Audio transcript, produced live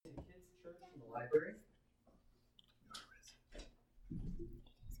library.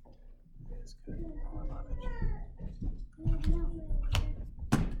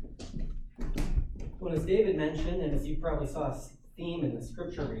 Well, as David mentioned, and as you probably saw a theme in the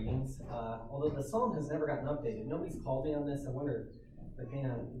scripture readings, although the psalm has never gotten updated, nobody's called me on this. I wonder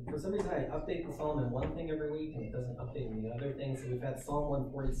for some reason I update the psalm in one thing every week and it doesn't update in the other thing. So we've had Psalm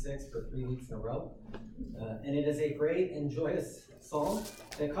 146 for 3 weeks in a row. And it is a great and joyous psalm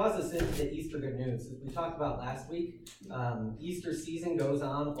that calls us into the Easter good news. As we talked about last week, Easter season goes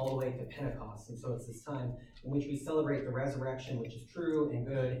on all the way to Pentecost. And so it's this time in which we celebrate the resurrection, which is true and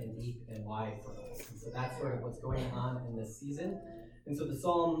good and deep and wide for us. And so that's sort of what's going on in this season. And so the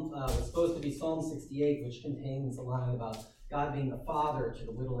psalm was supposed to be Psalm 68, which contains a line about God being the father to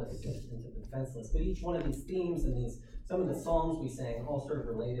the widowerless and to the defenseless. But each one of these themes and some of the psalms we sang all sort of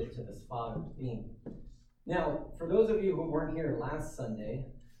related to this father theme. Now, for those of you who weren't here last Sunday,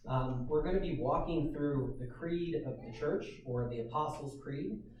 we're going to be walking through the creed of the church, or the Apostles'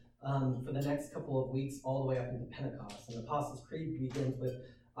 Creed, for the next couple of weeks, all the way up into Pentecost. And the Apostles' Creed begins with,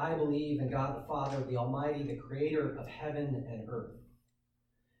 I believe in God the Father, the Almighty, the creator of heaven and earth.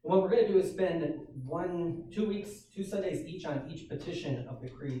 And what we're going to do is spend 2 weeks, 2 Sundays each on each petition of the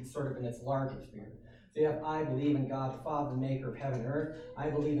creed, sort of in its larger sphere. So you have, I believe in God the Father, the maker of heaven and earth. I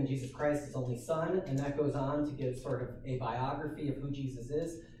believe in Jesus Christ, his only Son. And that goes on to give sort of a biography of who Jesus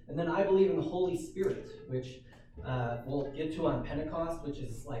is. And then I believe in the Holy Spirit, which we'll get to on Pentecost, which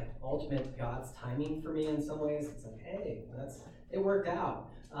is like ultimate God's timing for me in some ways. It's like, hey, it worked out.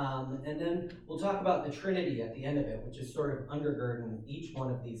 And then we'll talk about the Trinity at the end of it, which is sort of undergirding each one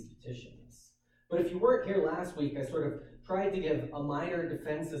of these petitions. But if you weren't here last week, I sort of tried to give a minor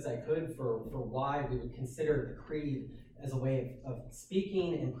defense as I could for why we would consider the creed as a way of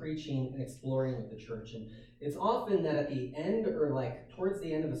speaking and preaching and exploring with the church. And it's often that at the end, or like towards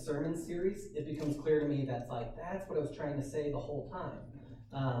the end of a sermon series, it becomes clear to me that's what I was trying to say the whole time,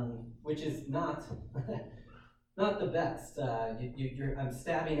 which is not the best. I'm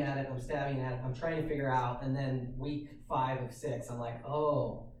stabbing at it, I'm trying to figure out, and then week 5 of 6, I'm like,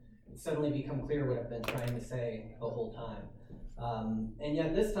 oh, it's suddenly become clear what I've been trying to say the whole time. And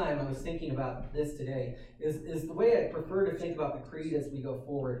yet this time I was thinking about this today, is the way I prefer to think about the creed as we go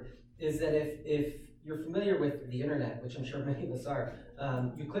forward, is that if you're familiar with the internet, which I'm sure many of us are,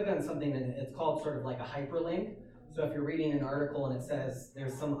 you click on something and it's called sort of like a hyperlink. So if you're reading an article and it says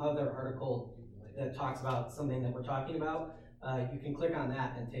there's some other article that talks about something that we're talking about, you can click on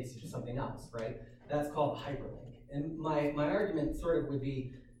that and it takes you to something else, right? That's called a hyperlink. And my argument sort of would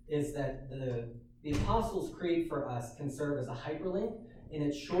be is that the Apostles' Creed for us can serve as a hyperlink in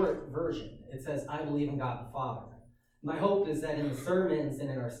its short version. It says, I believe in God the Father. My hope is that in the sermons and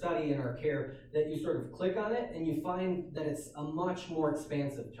in our study and our care, that you sort of click on it and you find that it's a much more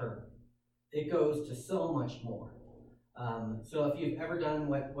expansive term. It goes to so much more. So if you've ever done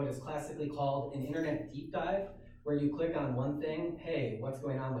what is classically called an internet deep dive, where you click on one thing, hey, what's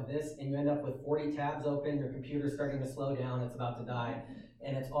going on with this? And you end up with 40 tabs open, your computer's starting to slow down, it's about to die.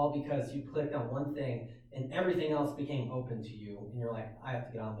 And it's all because you clicked on one thing and everything else became open to you. And you're like, I have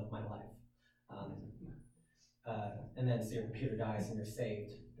to get on with my life. And then so your computer dies and you're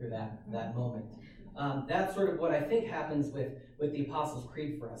saved through that moment. That's sort of what I think happens with the Apostles'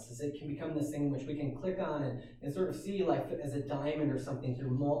 Creed for us, is it can become this thing which we can click on and sort of see like as a diamond or something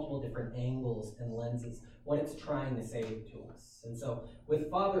through multiple different angles and lenses, what it's trying to say to us. And so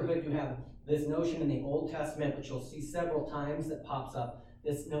with fatherhood, you have this notion in the Old Testament, which you'll see several times that pops up,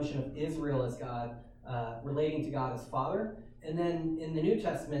 this notion of Israel as God, relating to God as Father. And then in the New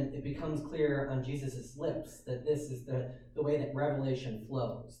Testament, it becomes clear on Jesus' lips that this is the way that revelation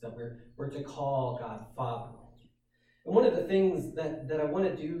flows, that we're to call God Father. And one of the things that I want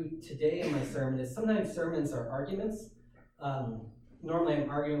to do today in my sermon is sometimes sermons are arguments. Normally I'm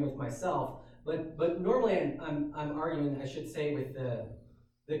arguing with myself, but normally I'm arguing, I should say, with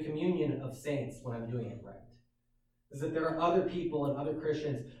the communion of saints when I'm doing it right. Is that there are other people and other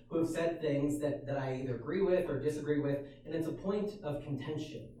Christians who have said things that I either agree with or disagree with, and it's a point of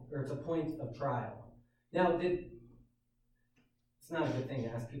contention, or it's a point of trial. Now, it's not a good thing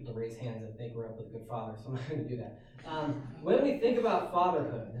to ask people to raise hands if they grew up with a good father, so I'm not going to do that. When we think about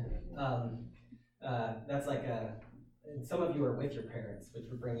fatherhood, that's like some of you are with your parents, which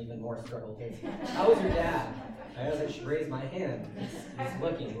would bring even more struggle. How was your dad? I should raise my hand. He's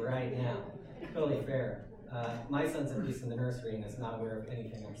looking right now. Totally fair. My son's at least in the nursery and is not aware of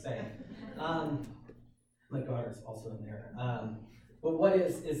anything I'm saying. My daughter's also in there. But what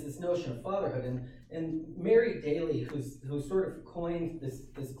is this notion of fatherhood? And Mary Daly, who sort of coined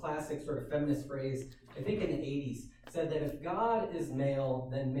this classic sort of feminist phrase, I think in the 80s, said that if God is male,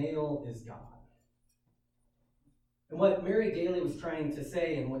 then male is God. And what Mary Daly was trying to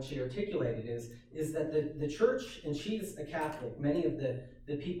say and what she articulated is that the church, and she's a Catholic, many of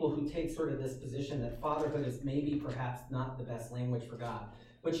the people who take sort of this position that fatherhood is maybe perhaps not the best language for God.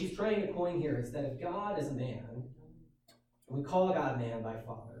 What she's trying to coin here is that if God is a man, and we call God man by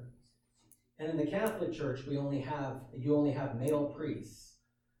father, and in the Catholic Church you only have male priests,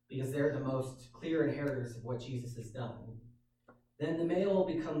 because they're the most clear inheritors of what Jesus has done, then the male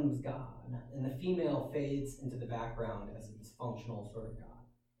becomes God, and the female fades into the background as a dysfunctional sort of God.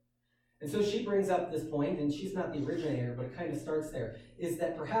 And so she brings up this point, and she's not the originator, but it kind of starts there, is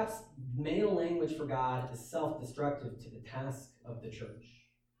that perhaps male language for God is self-destructive to the task of the church.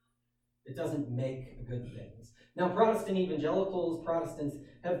 It doesn't make good things. Now, Protestant evangelicals, Protestants,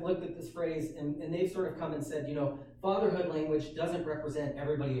 have looked at this phrase, and they've sort of come and said, fatherhood language doesn't represent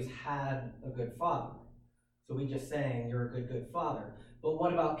everybody who's had a good father. So we just saying you're a good father. But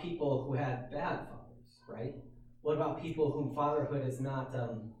what about people who had bad fathers, right? What about people whom fatherhood is not,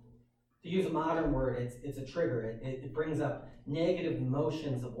 to use a modern word, it's a trigger. It brings up negative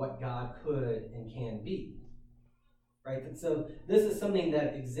emotions of what God could and can be, right? And so this is something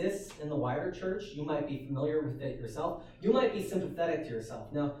that exists in the wider church. You might be familiar with it yourself. You might be sympathetic to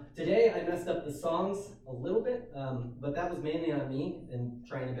yourself. Now, today I messed up the songs a little bit, but that was mainly on me and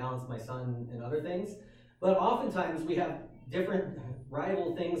trying to balance my son and other things. But oftentimes we have different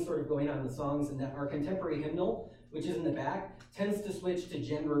rival things sort of going on in the songs, and that our contemporary hymnal, which is in the back, tends to switch to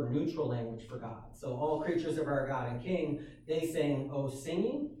gender-neutral language for God. So all creatures of our God and King, they sing, "O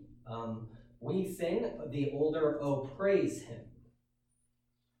singing." We sing the older, "O praise him."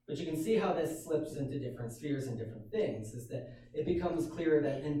 But you can see how this slips into different spheres and different things, is that it becomes clear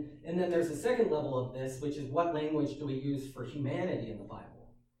that, and then there's a second level of this, which is what language do we use for humanity in the Bible?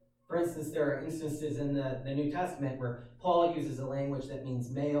 For instance, there are instances in the New Testament where Paul uses a language that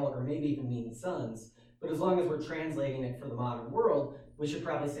means male or maybe even means sons, but as long as we're translating it for the modern world, we should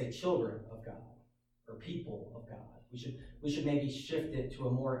probably say children of God or people of God. We should maybe shift it to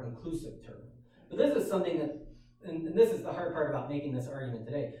a more inclusive term. But this is something that, and this is the hard part about making this argument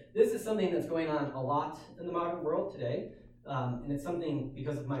today, this is something that's going on a lot in the modern world today, and it's something,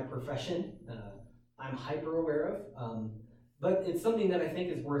 because of my profession, I'm hyper aware of. But it's something that I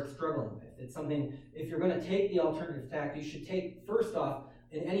think is worth struggling with. It's something, if you're going to take the alternative tack, you should take, first off,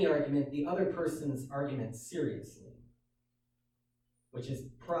 in any argument, the other person's argument seriously. Which is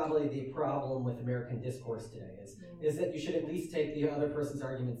probably the problem with American discourse today, is that you should at least take the other person's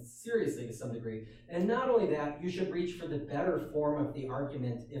argument seriously to some degree. And not only that, you should reach for the better form of the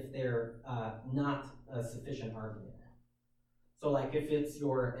argument if they're not a sufficient argument. So like if it's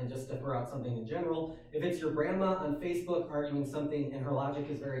and just to throw out something in general, if it's your grandma on Facebook arguing something and her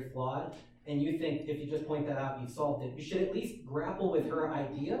logic is very flawed, and you think if you just point that out, you've solved it, you should at least grapple with her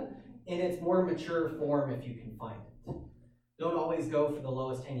idea in its more mature form if you can find it. Don't always go for the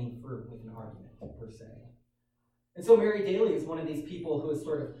lowest hanging fruit with an argument, per se. And so Mary Daly is one of these people who has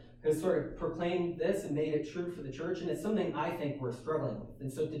sort of proclaimed this and made it true for the church, and it's something I think we're struggling with.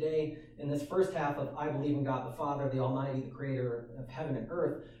 And so today, in this first half of I Believe in God the Father, the Almighty, the Creator of heaven and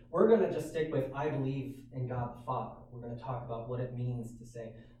earth, we're going to just stick with I believe in God the Father. We're going to talk about what it means to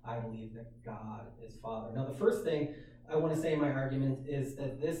say I believe that God is Father. Now, the first thing I want to say in my argument is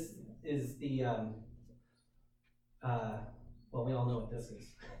that this is the, well, we all know what this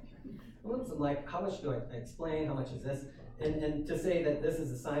is. I'm like, how much do I explain? How much is this? And to say that this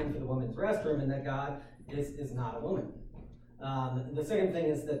is a sign for the women's restroom and that God is not a woman. The second thing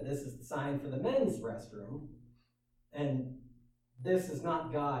is that this is the sign for the men's restroom, and this is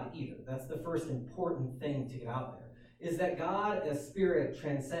not God either. That's the first important thing to get out there, is that God as spirit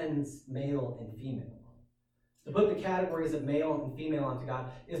transcends male and female. To put the categories of male and female onto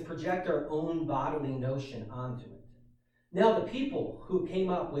God is project our own bodily notion onto it. Now, the people who came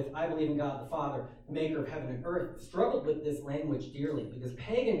up with I believe in God the Father, the maker of heaven and earth, struggled with this language dearly because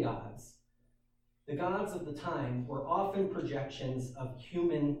pagan gods, the gods of the time, were often projections of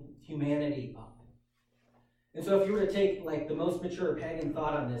humanity up. And so if you were to take like the most mature pagan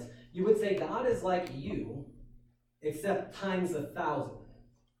thought on this, you would say God is like you, except times 1,000.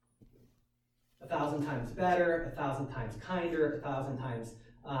 1,000 times better, 1,000 times kinder, 1,000 times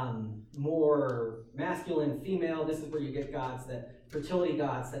more masculine, female. This is where you get fertility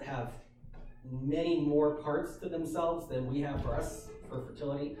gods that have many more parts to themselves than we have for us for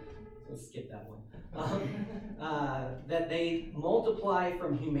fertility. So skip that one. That they multiply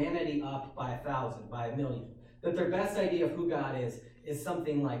from humanity up by 1,000, by 1,000,000. That their best idea of who God is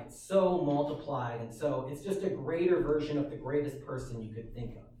something like so multiplied, and so it's just a greater version of the greatest person you could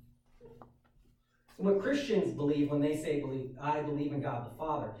think of. And what Christians believe when they say I believe in God the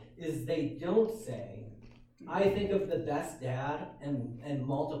Father is they don't say I think of the best dad and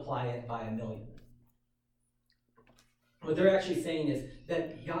multiply it by 1,000,000. What they're actually saying is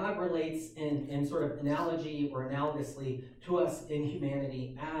that God relates in sort of analogy or analogously to us in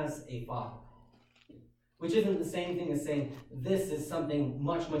humanity as a father. Which isn't the same thing as saying this is something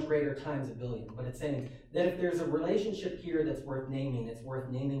much, much greater times 1,000,000,000. But it's saying that if there's a relationship here that's worth naming, it's worth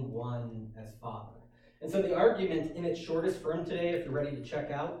naming one as father. And so the argument in its shortest form today, if you're ready to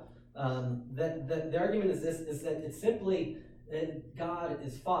check out, that the argument is this, is that it's simply that God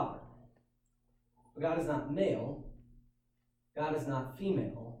is father. But God is not male. God is not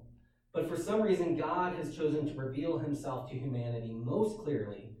female. But for some reason, God has chosen to reveal himself to humanity most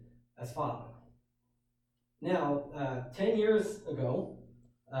clearly as father. Now, 10 years ago,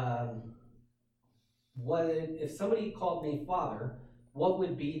 if somebody called me father, what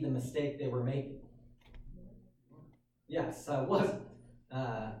would be the mistake they were making? Yes, I wasn't.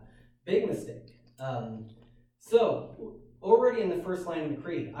 Big mistake. So, already in the first line of the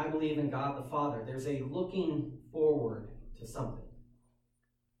creed, I believe in God the Father. There's a looking forward to something.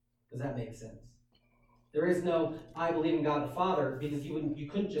 Does that make sense? There is no, I believe in God the Father, because you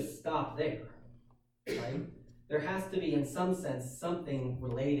couldn't just stop there. Right? There has to be, in some sense, something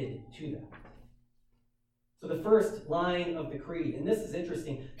related to that. So the first line of the creed, and this is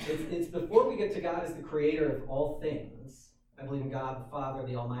interesting, it's before we get to God as the creator of all things, I believe in God the Father,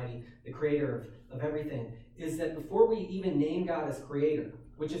 the Almighty, the creator of everything, is that before we even name God as creator,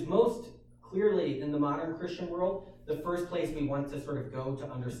 which is most clearly in the modern Christian world, the first place we want to sort of go to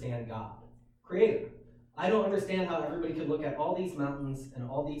understand God. Creator. I don't understand how everybody could look at all these mountains and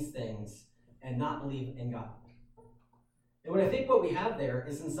all these things and not believe in God. And what I think what we have there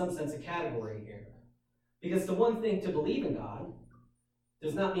is, in some sense, a category error. Because the one thing to believe in God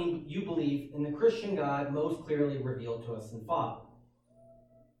does not mean you believe in the Christian God most clearly revealed to us in Father.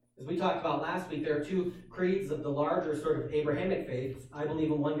 As we talked about last week, there are two creeds of the larger sort of Abrahamic faiths. I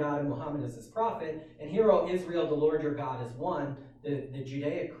believe in one God and Muhammad as his prophet. And hear, O Israel, the Lord your God is one, the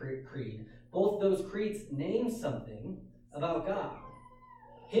Judaic creed. Both those creeds name something about God.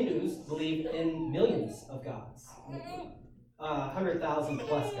 Hindus believe in millions of gods. 100,000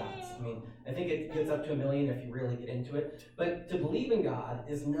 plus gods. I mean, I think it gets up to 1,000,000 if you really get into it. But to believe in God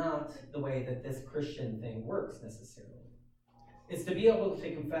is not the way that this Christian thing works necessarily. It's to be able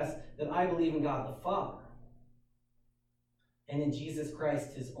to confess that I believe in God the Father and in Jesus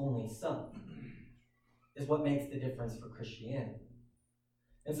Christ, his only Son, is what makes the difference for Christianity.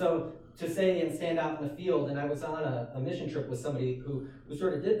 And so to say and stand out in the field, and I was on a mission trip with somebody who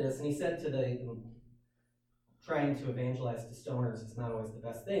sort of did this, and he said to trying to evangelize to stoners is not always the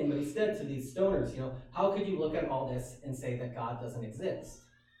best thing, but he said to these stoners, how could you look at all this and say that God doesn't exist?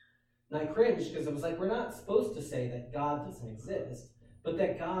 And I cringed because it was like, we're not supposed to say that God doesn't exist, but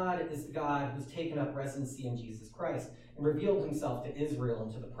that God is the God who's taken up residency in Jesus Christ and revealed himself to Israel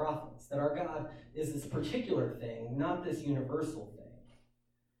and to the prophets, that our God is this particular thing, not this universal thing.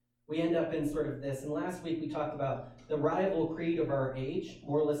 We end up in sort of this, and last week we talked about the rival creed of our age,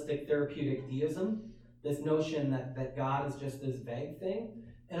 moralistic therapeutic deism, this notion that God is just this vague thing.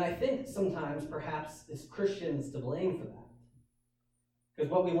 And I think sometimes, perhaps, it's Christians to blame for that.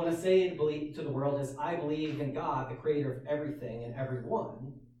 Because what we want to say to the world is, I believe in God, the creator of everything and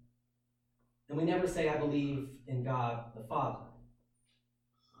everyone. And we never say, I believe in God, the Father.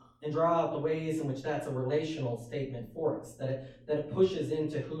 And draw out the ways in which that's a relational statement for us, that it pushes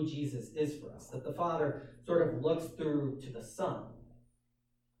into who Jesus is for us, that the Father sort of looks through to the Son.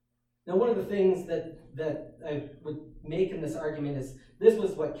 Now, one of the things that I would make in this argument is, this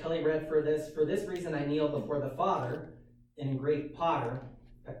was what Kelly read for this. For this reason I kneel before the Father, in Greek pater,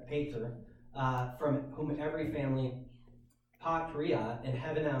 from whom every family, patria, in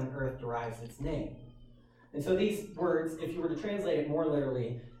heaven and on earth derives its name. And so these words, if you were to translate it more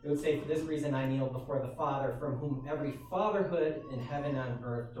literally, it would say, for this reason I kneel before the Father, from whom every fatherhood in heaven and on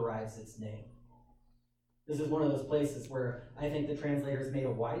earth derives its name. This is one of those places where I think the translators made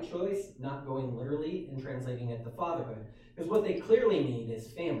a wide choice, not going literally and translating it to fatherhood. Because what they clearly mean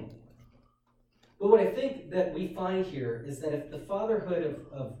is family. But what I think that we find here is that if the fatherhood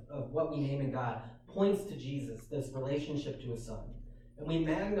of what we name in God points to Jesus, this relationship to his Son, and we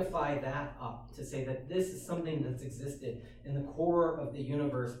magnify that up to say that this is something that's existed in the core of the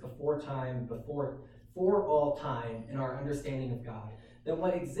universe before time, for all time, in our understanding of God, that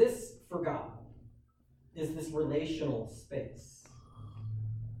what exists for God is this relational space.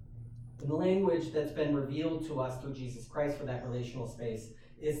 And the language that's been revealed to us through Jesus Christ for that relational space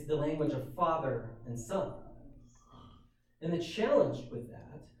is the language of Father and Son. And the challenge with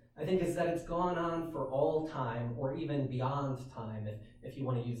that, I think, is that it's gone on for all time, or even beyond time, if you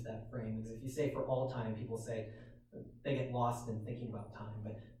want to use that frame. Because if you say for all time, people say they get lost in thinking about time.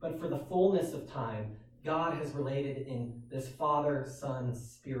 But for the fullness of time, God has related in this Father, Son,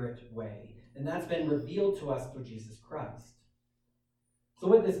 Spirit way. And that's been revealed to us through Jesus Christ. So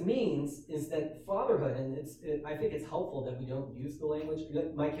what this means is that fatherhood, and I think it's helpful that we don't use the language.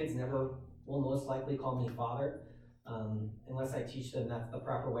 My kids never will most likely call me father, unless I teach them that's the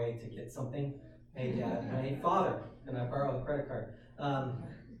proper way to get something. Hey, Dad, hey, Father, can I borrow the credit card?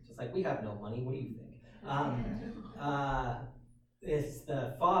 Just like, we have no money, what do you think? Is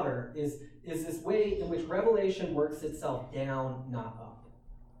the Father is this way in which revelation works itself down, not up.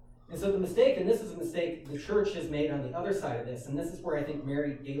 And so the mistake, and this is a mistake the church has made on the other side of this, and this is where I think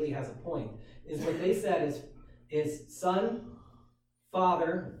Mary Daly has a point, is what they said is Son,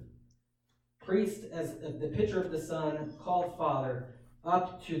 Father, priest as the picture of the Son, called Father,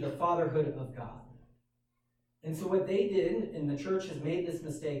 up to the fatherhood of God. And so what they did, and the church has made this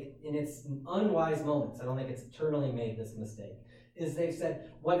mistake in its unwise moments, I don't think it's eternally made this mistake, is they've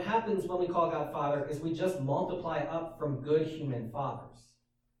said, what happens when we call God Father is we just multiply up from good human fathers.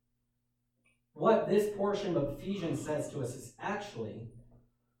 What this portion of Ephesians says to us is actually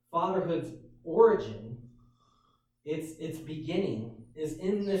fatherhood's origin, its beginning, is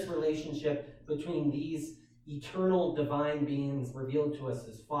in this relationship between these eternal divine beings revealed to us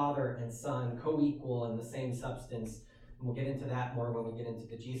as Father and Son, co-equal in the same substance. And we'll get into that more when we get into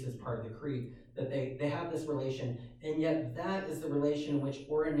the Jesus part of the creed, that they have this relation, and yet that is the relation which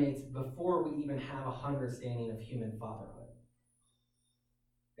originates before we even have a understanding of human fatherhood.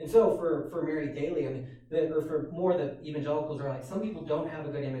 And so for Mary Daly, I mean, or for more the evangelicals are like, some people don't have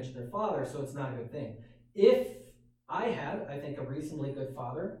a good image of their father, so it's not a good thing. If I had, I think, a reasonably good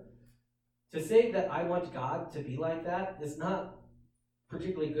father, to say that I want God to be like that is not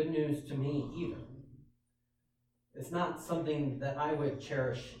particularly good news to me either. It's not something that I would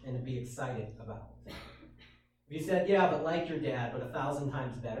cherish and be excited about. If you said, yeah, but like your dad, but 1,000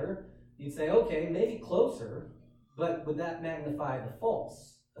 times better, you'd say, okay, maybe closer, but would that magnify the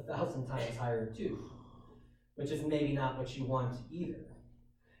false 1,000 times higher too? Which is maybe not what you want either.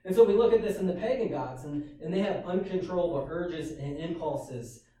 And so we look at this in the pagan gods, and they have uncontrollable urges and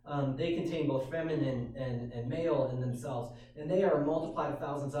impulses. They contain both feminine and male in themselves, and they are multiplied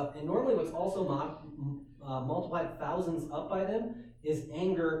thousands up. And normally what's also multiplied thousands up by them is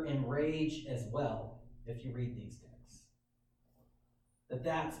anger and rage as well, if you read these texts.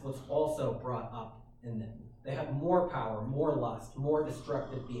 That's what's also brought up in them. They have more power, more lust, more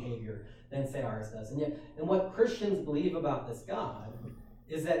destructive behavior than, say, ours does. And what Christians believe about this God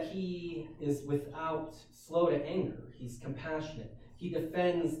is that he is without slow to anger. He's compassionate. He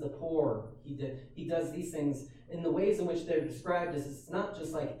defends the poor. He does these things in the ways in which they're described as it's not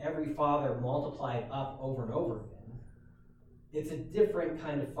just like every father multiplied up over and over again. It's a different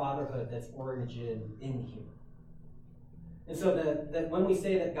kind of fatherhood that's originated in here. And so that when we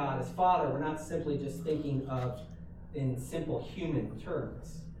say that God is Father, we're not simply just thinking of in simple human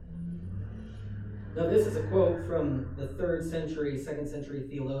terms. Now, this is a quote from the 3rd century, 2nd century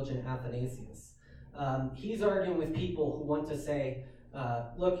theologian Athanasius. He's arguing with people who want to say,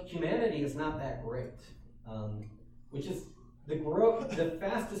 look, humanity is not that great, which is the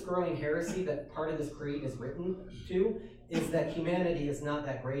fastest growing heresy that part of this creed is written to, is that humanity is not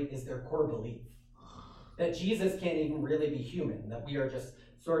that great, is their core belief. That Jesus can't even really be human, that we are just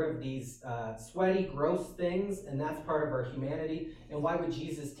sort of these sweaty, gross things, and that's part of our humanity, and why would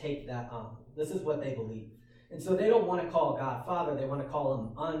Jesus take that on? This is what they believe. And so they don't want to call God Father, they want to call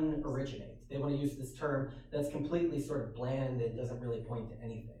him unoriginate. They want to use this term that's completely sort of bland and doesn't really point to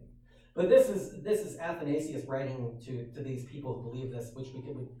anything. But this is Athanasius writing to these people who believe this, which we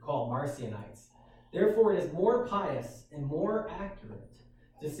could call Marcionites. Therefore, it is more pious and more accurate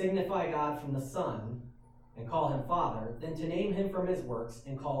to signify God from the Son and call him Father than to name him from his works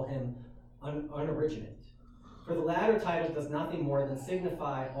and call him unoriginate. For the latter title does nothing more than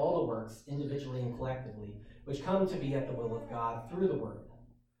signify all the works, individually and collectively, which come to be at the will of God through the Word.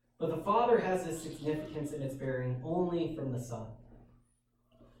 But the Father has this significance in its bearing only from the Son.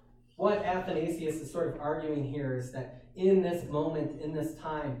 What Athanasius is sort of arguing here is that in this moment, in this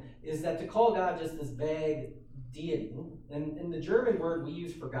time, is that to call God just this vague deity, and the German word we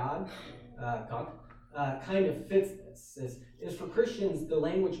use for God, Gott, kind of fits this. Is for Christians, the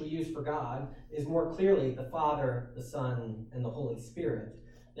language we use for God is more clearly the Father, the Son, and the Holy Spirit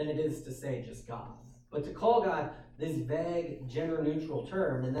than it is to say just God. But to call God this vague, gender-neutral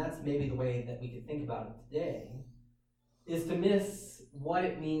term, and that's maybe the way that we could think about it today, is to miss what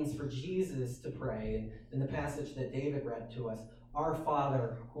it means for Jesus to pray in the passage that David read to us, Our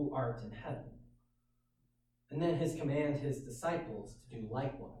Father who art in heaven. And then his command his disciples to do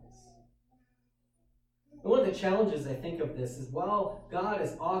likewise. And one of the challenges I think of this is while God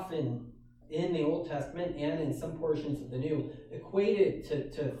is often in the Old Testament and in some portions of the New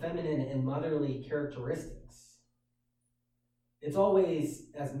equated to feminine and motherly characteristics, it's always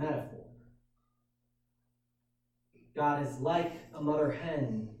as metaphor. God is like a mother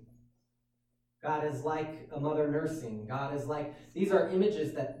hen. God is like a mother nursing. God is like, these are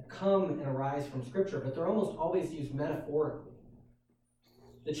images that come and arise from Scripture, but they're almost always used metaphorically.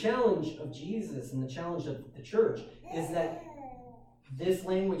 The challenge of Jesus and the challenge of the church is that this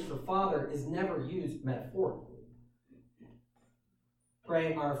language for Father is never used metaphorically.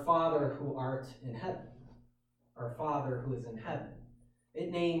 Pray, our Father who art in heaven. Our Father who is in heaven.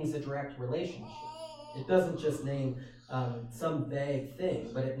 It names a direct relationship. It doesn't just name some vague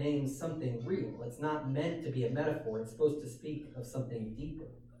thing, but it names something real. It's not meant to be a metaphor. It's supposed to speak of something deeper.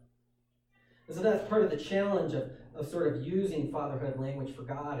 And so that's part of the challenge of sort of using fatherhood language for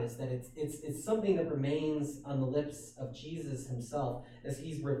God, is that it's something that remains on the lips of Jesus himself as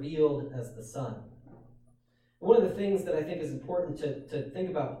he's revealed as the Son. One of the things that I think is important to think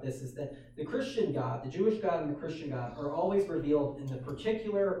about with this is that the Christian God, the Jewish God and the Christian God, are always revealed in the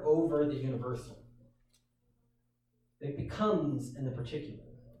particular over the universal. It becomes in the particular.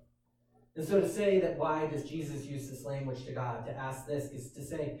 And so to say that why does Jesus use this language to God, to ask this, is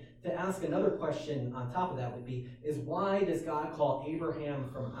to ask another question on top of that would be, is why does God call Abraham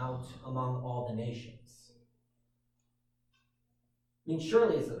from out among all the nations? I mean,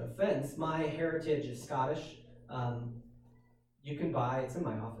 surely it's an offense. My heritage is Scottish. You can buy, it's in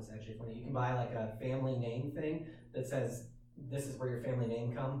my office actually, you can buy like a family name thing that says, this is where your family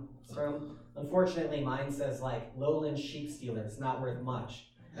name comes from. Unfortunately, mine says like lowland sheep stealers, not worth much.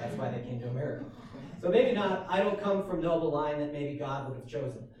 That's why they came to America. So maybe not, I don't come from noble line that maybe God would have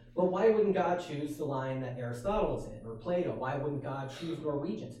chosen. But why wouldn't God choose the line that Aristotle is in, or Plato? Why wouldn't God choose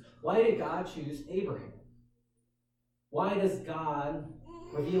Norwegians? Why did God choose Abraham? Why does God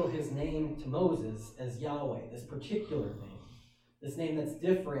reveal his name to Moses as Yahweh, this particular name, this name that's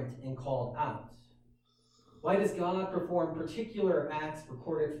different and called out? Why does God perform particular acts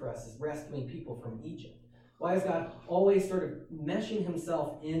recorded for us as rescuing people from Egypt? Why is God always sort of meshing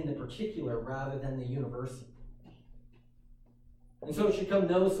himself in the particular rather than the universal? And so it should come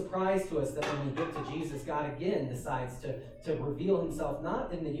no surprise to us that when we get to Jesus, God again decides to reveal himself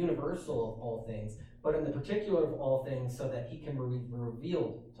not in the universal of all things, but in the particular of all things so that he can be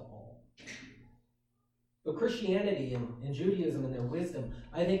revealed to all. But Christianity and Judaism and their wisdom,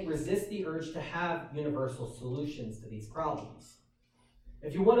 I think, resist the urge to have universal solutions to these problems.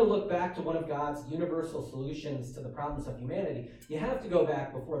 If you want to look back to one of God's universal solutions to the problems of humanity, you have to go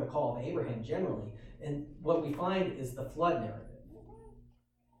back before the call of Abraham generally. And what we find is the flood narrative.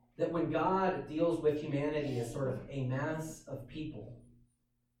 That when God deals with humanity as sort of a mass of people,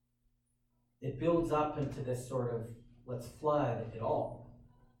 it builds up into this sort of, let's flood it all,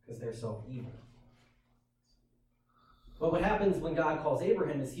 because they're so evil. But what happens when God calls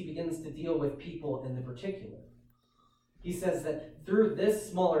Abraham is he begins to deal with people in the particular. He says that through this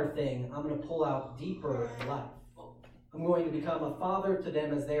smaller thing, I'm going to pull out deeper life. I'm going to become a father to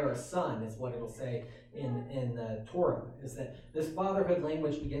them as they are a son, is what it'll say in the Torah, is that this fatherhood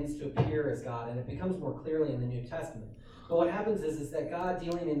language begins to appear as God, and it becomes more clearly in the New Testament. But what happens is that God,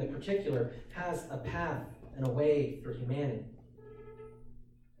 dealing in the particular, has a path and a way for humanity.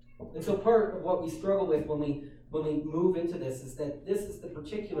 And so part of what we struggle with when we move into this is that this is the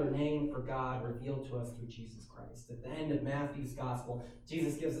particular name for God revealed to us through Jesus Christ. At the end of Matthew's gospel,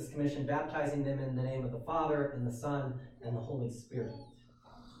 Jesus gives this commission, baptizing them in the name of the Father and the Son and the Holy Spirit.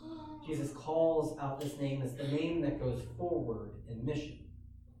 Jesus calls out this name as the name that goes forward in mission.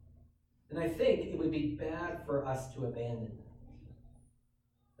 And I think it would be bad for us to abandon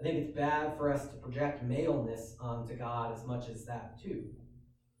that. I think it's bad for us to project maleness onto God as much as that too.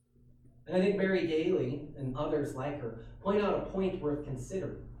 And I think Mary Daly and others like her point out a point worth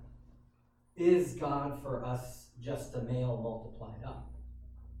considering. Is God for us just a male multiplied up?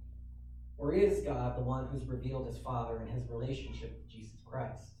 Or is God the one who's revealed his Father and his relationship with Jesus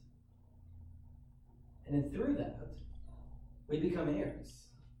Christ? And then through that, we become heirs.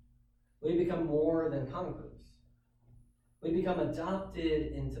 We become more than conquerors. We become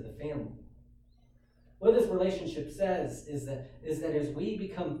adopted into the family. What this relationship says is that as we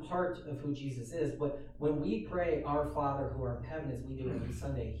become part of who Jesus is, when we pray, Our Father who art in heaven, as we do every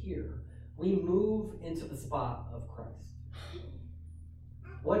Sunday here, we move into the spot of Christ.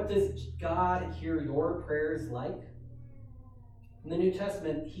 What does God hear your prayers like? In the New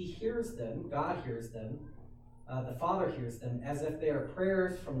Testament, he hears them, God hears them, the Father hears them, as if they are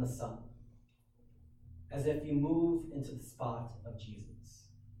prayers from the Son. as if you move into the spot of Jesus.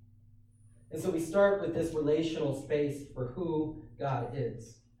 And so we start with this relational space for who God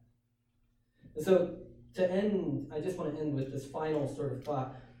is. And so to end, I just want to end with this final sort of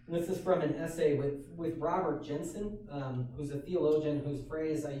thought. And this is from an essay with Robert Jensen, who's a theologian whose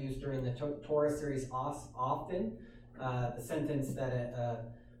phrase I use during the Torah series often, the sentence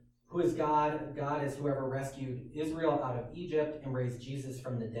that who is God? God is whoever rescued Israel out of Egypt and raised Jesus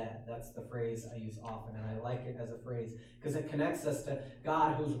from the dead. That's the phrase I use often, and I like it as a phrase because it connects us to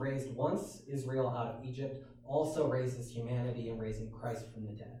God, who's raised once Israel out of Egypt, also raises humanity in raising Christ from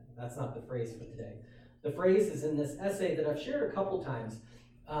the dead. That's not the phrase for today. The phrase is in this essay that I've shared a couple times.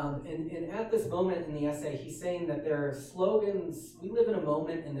 And at this moment in the essay, he's saying that there are slogans. We live in a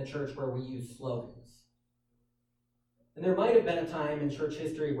moment in the church where we use slogans. And there might have been a time in church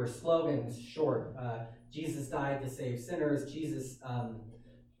history where slogans, short, Jesus died to save sinners, Jesus,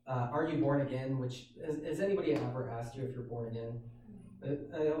 are you born again? Which, has anybody ever asked you if you're born again?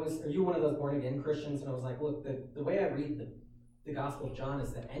 Are you one of those born again Christians? And I was like, look, the way I read the Gospel of John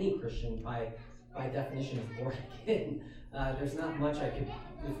is that any Christian, by definition, is born again. There's not much I could,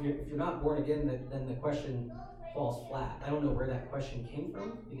 if you're not born again, then the question falls flat. I don't know where that question came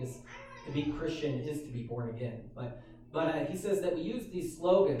from, because to be Christian is to be born again. But he says that we use these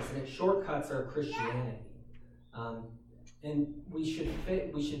slogans and it shortcuts our Christianity. And we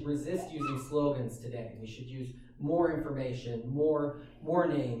should resist using slogans today. We should use more information, more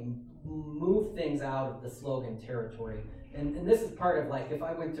name, move things out of the slogan territory. And this is part of, like, if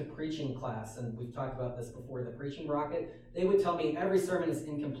I went to preaching class, and we've talked about this before, the preaching rocket, they would tell me every sermon is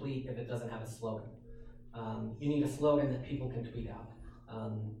incomplete if it doesn't have a slogan. You need a slogan that people can tweet out.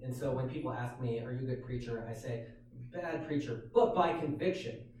 And so when people ask me, are you a good preacher? I say, bad preacher, but by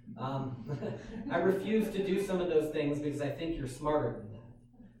conviction. I refuse to do some of those things because I think you're smarter than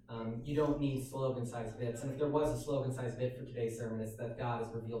that. You don't need slogan-sized bits. And if there was a slogan-sized bit for today's sermon, it's that God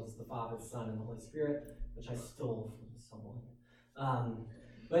is revealed as the Father, the Son, and the Holy Spirit, which I stole from someone.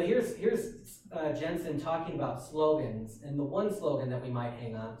 But here's Jensen talking about slogans, and the one slogan that we might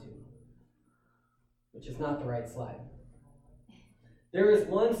hang on to, which is not the right slide. There is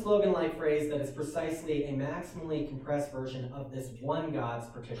one slogan-like phrase that is precisely a maximally compressed version of this one God's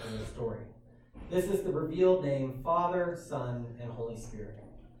particular story. This is the revealed name, Father, Son, and Holy Spirit.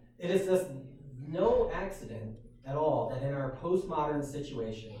 It is just no accident at all that in our postmodern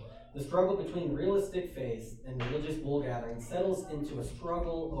situation, the struggle between realistic faith and religious wool-gathering settles into a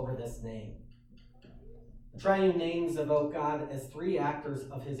struggle over this name. The triune names evoke God as three actors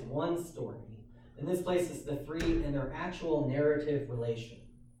of his one story. And this places the three in their actual narrative relation.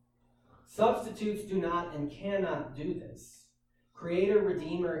 Substitutes do not and cannot do this. Creator,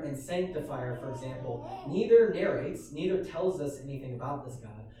 Redeemer, and Sanctifier, for example, neither narrates, neither tells us anything about this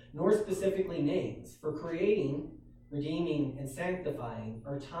God, nor specifically names. For creating, redeeming, and sanctifying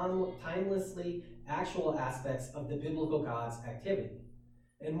are timelessly actual aspects of the biblical God's activity.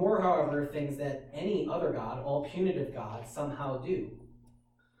 And more, however, things that any other God, all punitive gods, somehow do.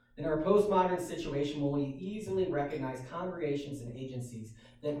 In our postmodern situation, will we easily recognize congregations and agencies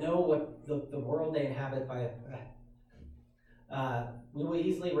that know what the world they inhabit by... we will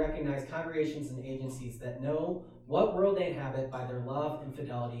easily recognize congregations and agencies that know what world they inhabit by their love and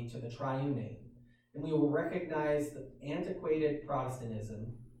fidelity to the triune name. And we will recognize the antiquated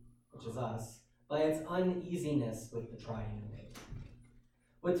Protestantism, which is us, by its uneasiness with the triune name.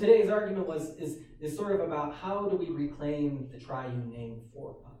 What today's argument is sort of about how do we reclaim the triune name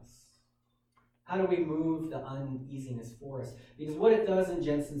for us? How do we move the uneasiness for us? Because what it does in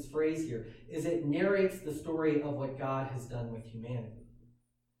Jensen's phrase here is it narrates the story of what God has done with humanity.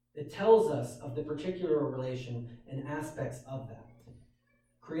 It tells us of the particular relation and aspects of that.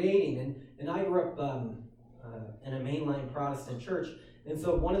 Creating, and I grew up in a mainline Protestant church, and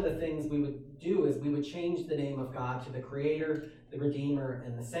so one of the things we would do is we would change the name of God to the Creator, the Redeemer,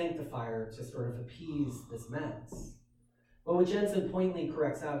 and the Sanctifier to sort of appease this mess. But what Jensen pointedly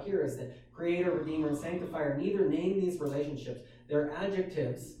corrects out here is that Creator, Redeemer, and Sanctifier neither name these relationships. They're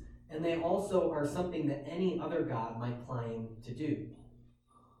adjectives, and they also are something that any other God might claim to do.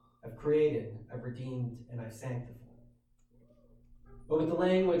 I've created, I've redeemed, and I've sanctified. But with the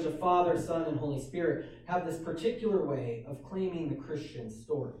language of Father, Son, and Holy Spirit, have this particular way of claiming the Christian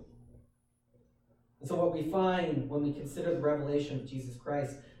story. And so what we find when we consider the revelation of Jesus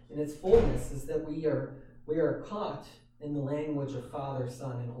Christ in its fullness is that we are caught in the language of Father,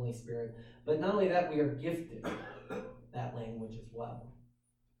 Son, and Holy Spirit. But not only that, we are gifted that language as well.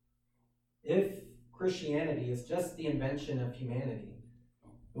 If Christianity is just the invention of humanity,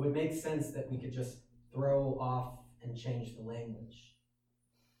 it would make sense that we could just throw off and change the language.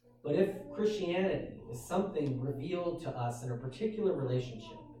 But if Christianity is something revealed to us in a particular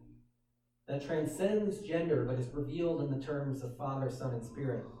relationship that transcends gender but is revealed in the terms of Father, Son, and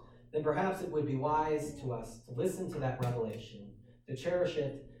Spirit, then perhaps it would be wise to us to listen to that revelation, to cherish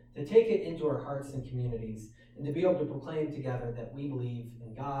it, to take it into our hearts and communities, and to be able to proclaim together that we believe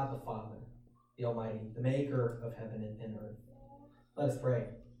in God the Father, the Almighty, the maker of heaven and earth. Let us pray.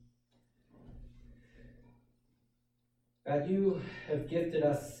 God, you have gifted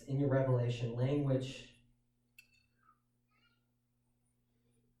us in your revelation language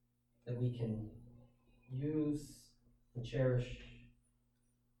that we can use and cherish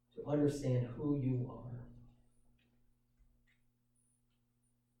to understand who you are.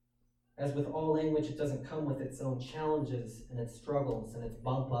 As with all language, it doesn't come with its own challenges and its struggles and its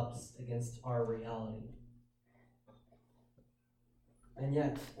bump ups against our reality. And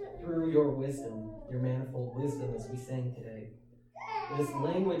yet, through your wisdom, your manifold wisdom, as we sang today, it is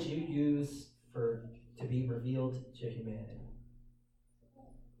language you use to be revealed to humanity.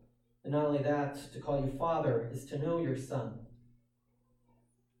 And not only that, to call you Father is to know your Son,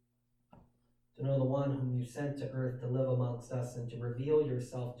 to know the one whom you sent to earth to live amongst us and to reveal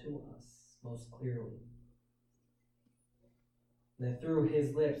yourself to us most clearly. And that through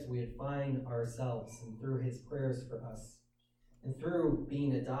his lips we would find ourselves, and through his prayers for us, and through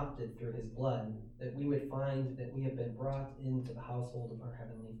being adopted through his blood, that we would find that we have been brought into the household of our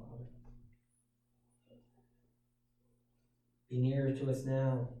Heavenly Father. Be near to us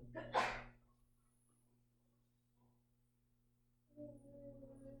now.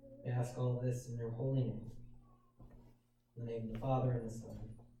 I ask all of this in your holy name. In the name of the Father, and the Son,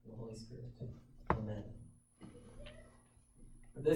 and the Holy Spirit. Amen.